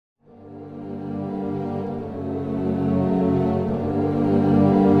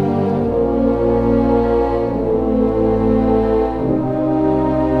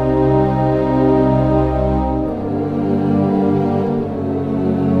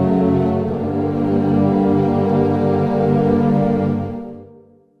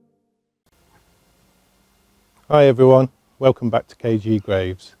Hi everyone, welcome back to KG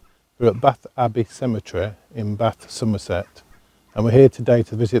Graves. We're at Bathabbey Cemetery in Bath, Somerset, and we're here today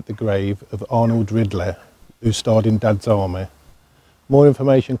to visit the grave of Arnold Ridley, who starred in Dad's Army. More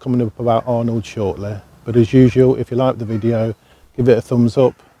information coming up about Arnold shortly, but as usual, if you like the video, give it a thumbs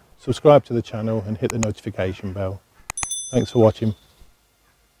up, subscribe to the channel and hit the notification bell. Thanks for watching.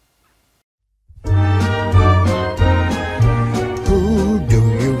 Who do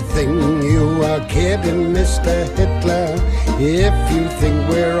you think you are kidding, Mr. Hitler, if you think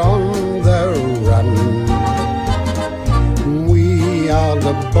we're on the run? We are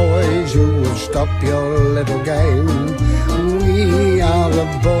the boys who will stop your little game. We are the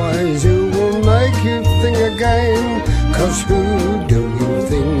boys who will make you think again. 'Cause who do you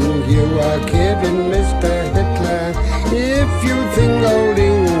think you are kidding, Mr. Hitler, if you think old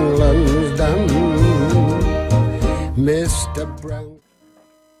England's done, Mr. Brown?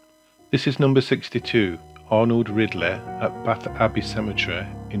 This is number 62, Arnold Ridley at Bathabbey Cemetery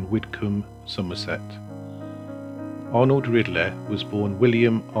in Widcombe, Somerset. Arnold Ridley was born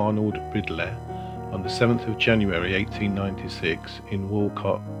William Arnold Ridley on the 7th of January 1896 in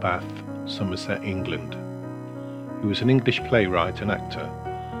Walcott, Bath, Somerset, England. He was an English playwright and actor.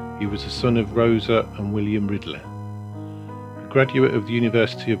 He was the son of Rosa and William Ridley. A graduate of the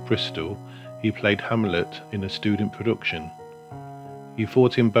University of Bristol, he played Hamlet in a student production. He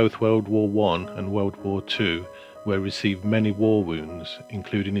fought in both World War I and World War II, where he received many war wounds,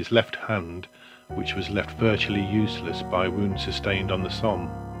 including his left hand, which was left virtually useless by wounds sustained on the Somme.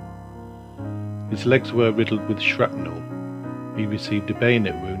 His legs were riddled with shrapnel. He received a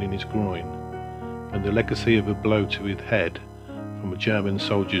bayonet wound in his groin, and the legacy of a blow to his head from a German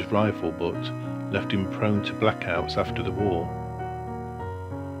soldier's rifle butt left him prone to blackouts after the war.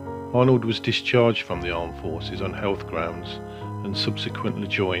 Arnold was discharged from the armed forces on health grounds and subsequently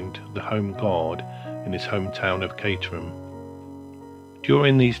joined the Home Guard in his hometown of Caterham.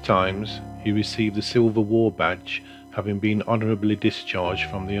 During these times, he received the Silver War Badge, having been honourably discharged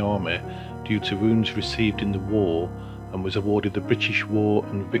from the army due to wounds received in the war, and was awarded the British War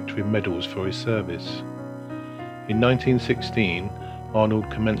and Victory Medals for his service. In 1916, Arnold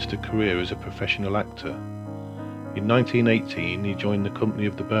commenced a career as a professional actor. In 1918, he joined the company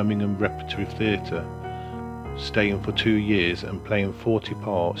of the Birmingham Repertory Theatre, staying for 2 years and playing 40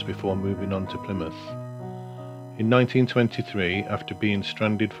 parts before moving on to Plymouth. In 1923, after being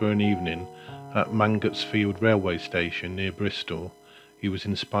stranded for an evening at Mangotsfield railway station near Bristol, he was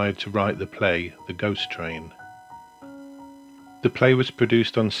inspired to write the play The Ghost Train. The play was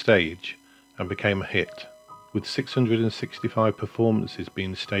produced on stage and became a hit, with 665 performances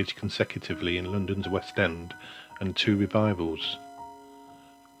being staged consecutively in London's West End and 2 revivals.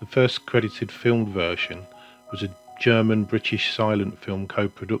 The first credited filmed version was a German-British silent film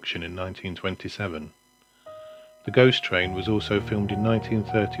co-production in 1927. The Ghost Train was also filmed in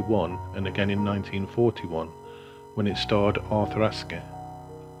 1931 and again in 1941, when it starred Arthur Askey.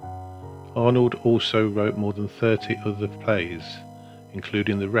 Arnold also wrote more than 30 other plays,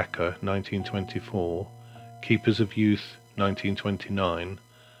 including The Wrecker 1924, Keepers of Youth 1929,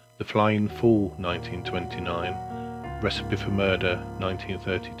 The Flying Fool 1929, Recipe for Murder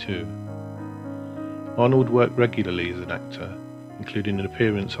 1932. Arnold worked regularly as an actor, including an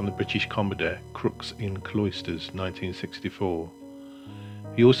appearance on the British comedy Crooks in Cloisters 1964.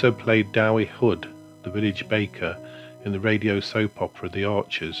 He also played Dowie Hood, the village baker, in the radio soap opera The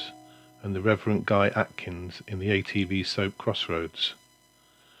Archers, and the Reverend Guy Atkins in the ATV soap Crossroads.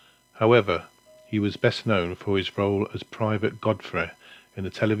 However, he was best known for his role as Private Godfrey in the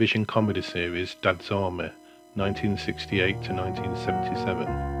television comedy series Dad's Army 1968 to 1977.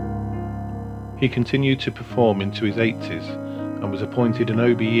 He continued to perform into his 80s and was appointed an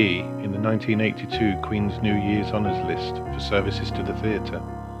OBE in the 1982 Queen's New Year's Honours List for services to the theatre.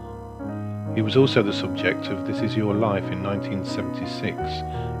 He was also the subject of This Is Your Life in 1976,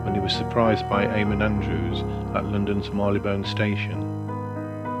 when he was surprised by Eamon Andrews at London's Marylebone Station.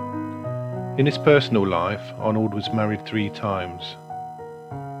 In his personal life, Arnold was married 3 times.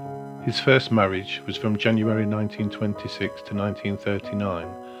 His first marriage was from January 1926 to 1939,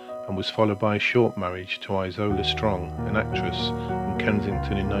 and was followed by a short marriage to Isola Strong, an actress, in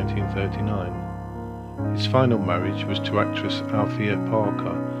Kensington in 1939. His final marriage was to actress Althea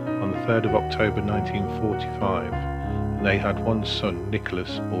Parker on the 3rd of October 1945, and they had 1 son,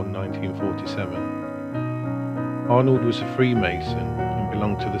 Nicholas, born 1947. Arnold was a Freemason and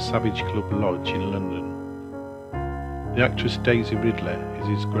belonged to the Savage Club Lodge in London. The actress Daisy Ridley is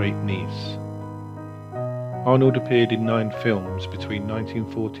his great niece. Arnold appeared in 9 films between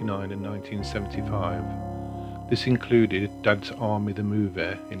 1949 and 1975. This included Dad's Army the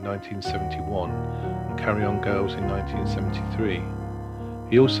Movie in 1971 and Carry On Girls in 1973.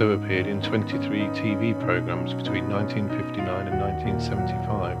 He also appeared in 23 TV programmes between 1959 and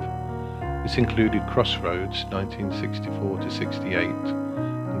 1975. This included Crossroads 1964 to 68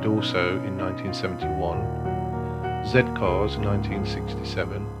 and also in 1971, Z-Cars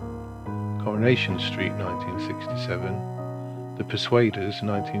 1967, Coronation Street 1967, The Persuaders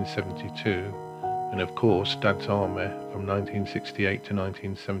 1972, and of course Dad's Army from 1968 to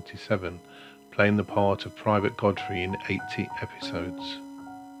 1977, playing the part of Private Godfrey in 80 episodes.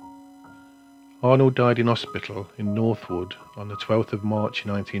 Arnold died in hospital in Northwood on the 12th of March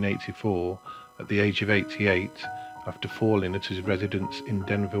 1984 at the age of 88 after falling at his residence in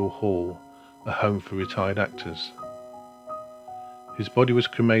Denville Hall, a home for retired actors. His body was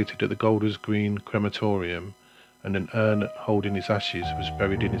cremated at the Golders Green Crematorium, and an urn holding his ashes was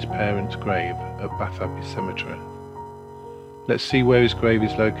buried in his parents' grave at Bathabbey Cemetery. Let's see where his grave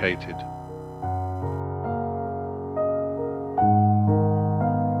is located.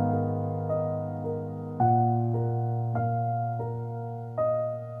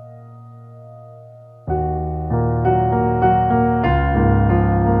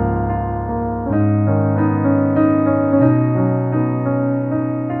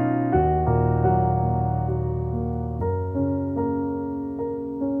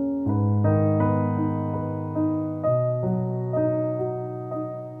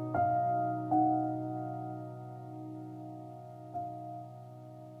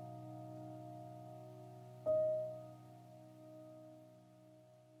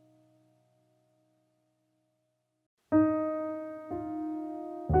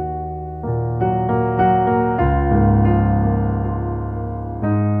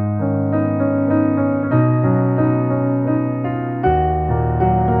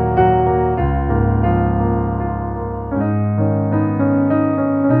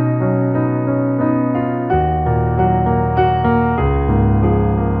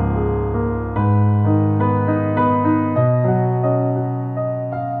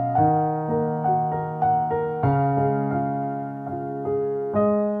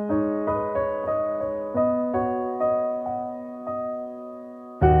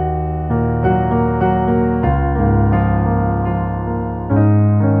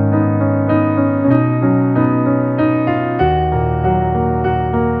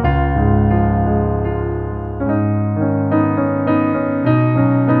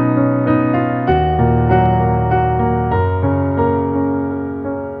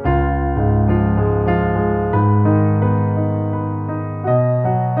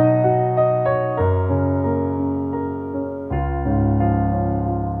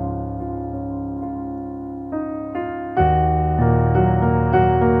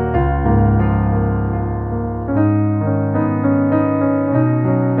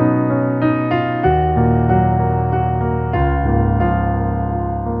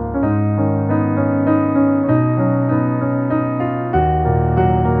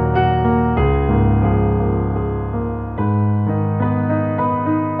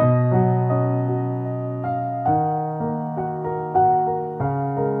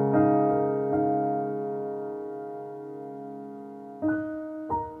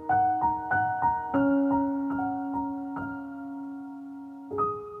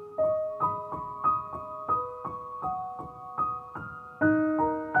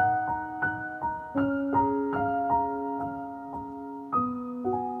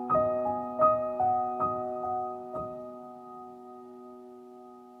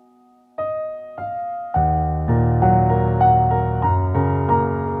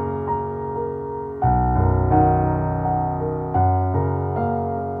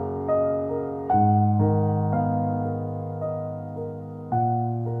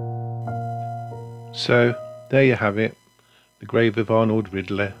 So, there you have it, the grave of Arnold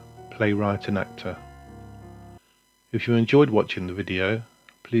Ridley, playwright and actor. If you enjoyed watching the video,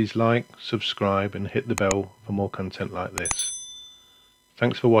 please like, subscribe and hit the bell for more content like this.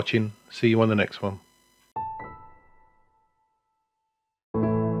 Thanks for watching, see you on the next one.